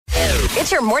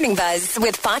It's your Morning Buzz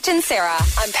with Foch and Sarah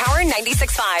on Power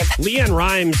 96.5. LeAnn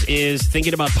Rimes is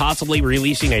thinking about possibly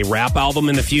releasing a rap album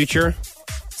in the future.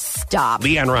 Stop.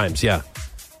 LeAnn Rimes, yeah.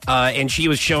 And she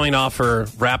was showing off her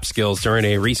rap skills during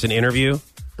a recent interview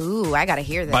Ooh, I got to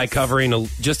hear this. by covering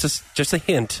just a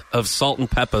hint of Salt and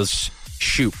Peppa's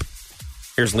Shoop.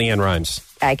 Here's LeAnn Rimes.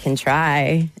 I can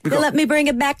try. Let me bring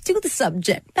it back to the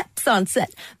subject. Peps on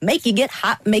set. Make you get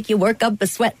hot, make you work up a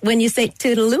sweat when you say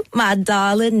toodaloo, my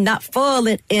darling. Not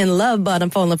falling in love, but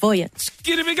I'm falling for you.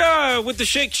 Skitty big guy with the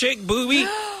shake, shake, booby.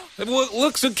 What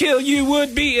looks will kill you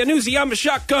would be an Uzi. I'm a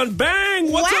shotgun.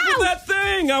 Bang! What's up with that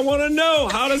thing? I want to know.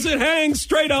 How does it hang?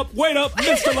 Straight up, wait up,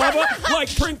 Mr. Lover.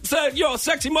 Like Prince said, you're a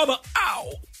sexy mother.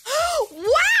 Ow!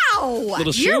 Wow!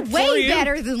 Little You're shoot for way you.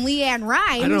 better than LeAnn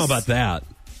Rimes. I don't know about that.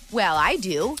 Well, I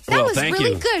do. That Well, was thank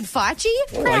really you. good, Fauci.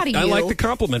 Proud of you. I like the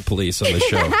compliment police on the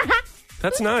show.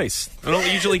 That's nice. I don't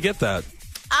usually get that.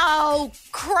 Oh,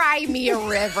 cry me a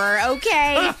river,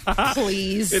 okay?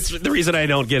 Please. It's the reason I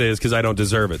don't get it is because I don't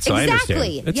deserve it. So exactly.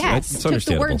 I understand. Yes. It's Took the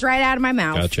understandable. words right out of my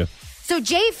mouth. Gotcha. So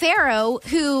Jay Farrow,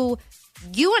 who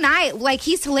you and I,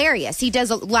 he's hilarious. He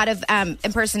does a lot of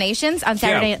impersonations on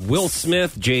Saturday. Yeah, Will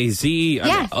Smith, Jay-Z.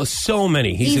 Yeah. So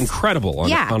many. He's incredible on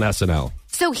SNL.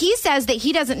 So he says that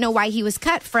he doesn't know why he was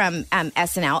cut from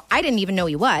SNL. I didn't even know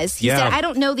he was. He said, I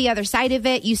don't know the other side of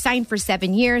it. You signed for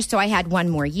 7 years, so I had one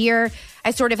more year.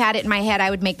 I sort of had it in my head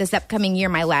I would make this upcoming year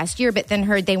my last year, but then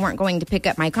heard they weren't going to pick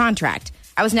up my contract.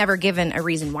 I was never given a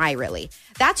reason why, really.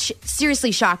 That's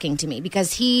seriously shocking to me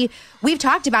because we've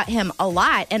talked about him a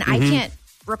lot, and I can't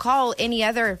recall any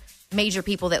other major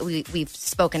people that we've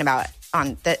spoken about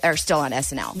that are still on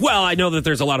SNL. Well, I know that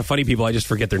there's a lot of funny people. I just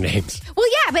forget their names. Well,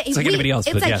 yeah, but it's like anybody else.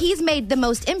 It's but like yeah. he's made the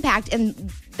most impact, and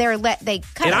they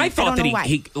cut him. And I thought don't know that why.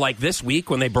 he like this week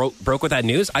when they broke with that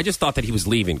news, I just thought that he was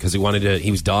leaving because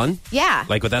he was done. Yeah.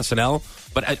 Like with SNL.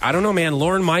 But I don't know, man.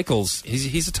 Lorne Michaels,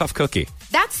 he's a tough cookie.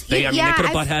 They could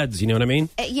have butt heads. You know what I mean?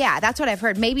 Yeah, that's what I've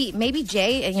heard. Maybe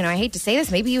Jay. I hate to say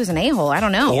this. Maybe he was an a-hole. I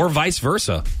don't know. Or vice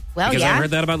versa. Well, because yeah. I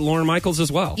heard that about Lorne Michaels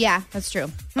as well. Yeah, that's true.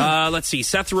 Let's see.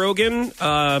 Seth Rogen,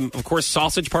 of course,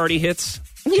 Sausage Party hits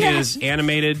his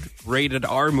animated rated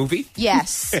R movie.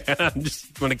 Yes. I'm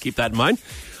just going to keep that in mind.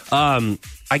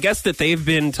 I guess that they've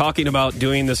been talking about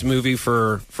doing this movie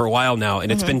for a while now,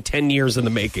 and it's been 10 years in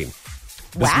the making.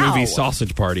 This movie,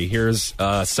 Sausage Party. Here's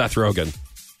Seth Rogen.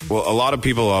 Well, a lot of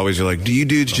people always are like, do you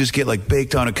dudes just get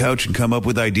baked on a couch and come up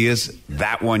with ideas?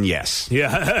 That one, yes. Yeah.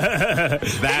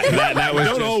 that was We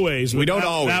don't always. We don't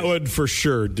always. That one for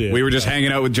sure did. We were just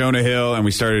hanging out with Jonah Hill, and we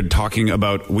started talking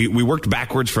about. We worked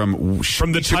backwards from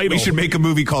the title. We should make a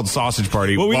movie called Sausage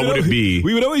Party. What would it be?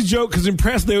 We would always joke because in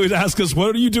press they always ask us,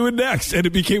 "What are you doing next?" And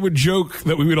it became a joke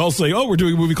that we would all say, "Oh, we're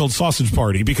doing a movie called Sausage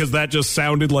Party," because that just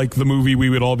sounded like the movie we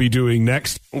would all be doing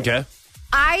next. Okay.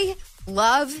 I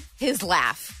love his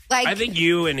laugh. I think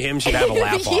you and him should have a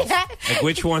laugh off. Yeah. Like,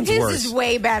 which one's his worse? is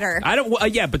way better. I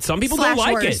don't. Yeah, but some people Slash don't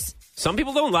like worse. it. Some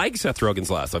people don't like Seth Rogen's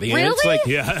laugh. I think Really? it's like,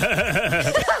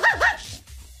 Yeah.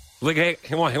 like, hey,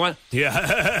 hang on.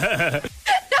 Yeah.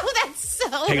 No, that's so.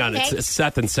 Hang on, it's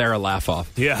Seth and Sarah laugh off.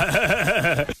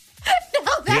 Yeah.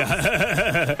 No,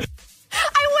 that's.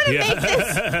 I want to make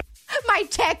this my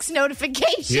text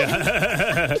notification.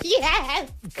 Yeah. Yes.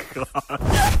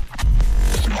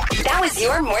 That was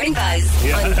your Morning Buzz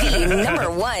on the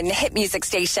 #1 hit music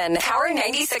station, Power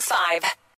 96.5.